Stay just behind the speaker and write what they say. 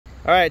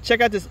All right, check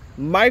out this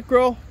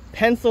micro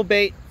pencil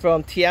bait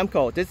from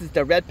Tiemco. This is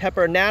the red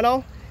pepper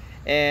Nano,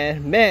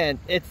 and man,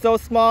 it's so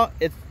small,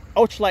 it's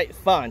ultralight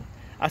fun.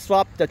 I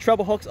swapped the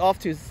treble hooks off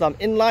to some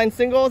inline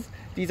singles.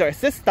 These are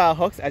assist style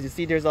hooks. As you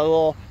see, there's a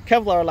little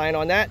Kevlar line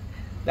on that.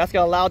 That's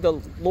gonna allow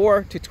the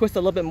lure to twist a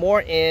little bit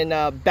more in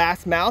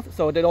bass mouth,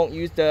 so they don't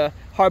use the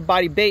hard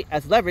body bait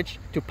as leverage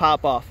to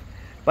pop off.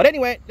 But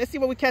anyway, let's see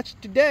what we catch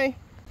today.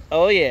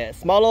 Oh yeah,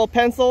 small little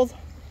pencils,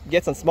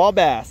 get some small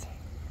bass.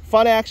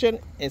 Fun action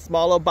in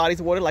small little bodies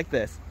of water like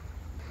this.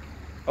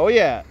 Oh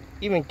yeah,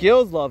 even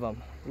gills love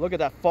them. Look at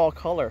that fall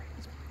color.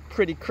 It's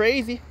pretty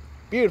crazy.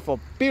 Beautiful,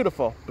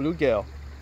 beautiful bluegill.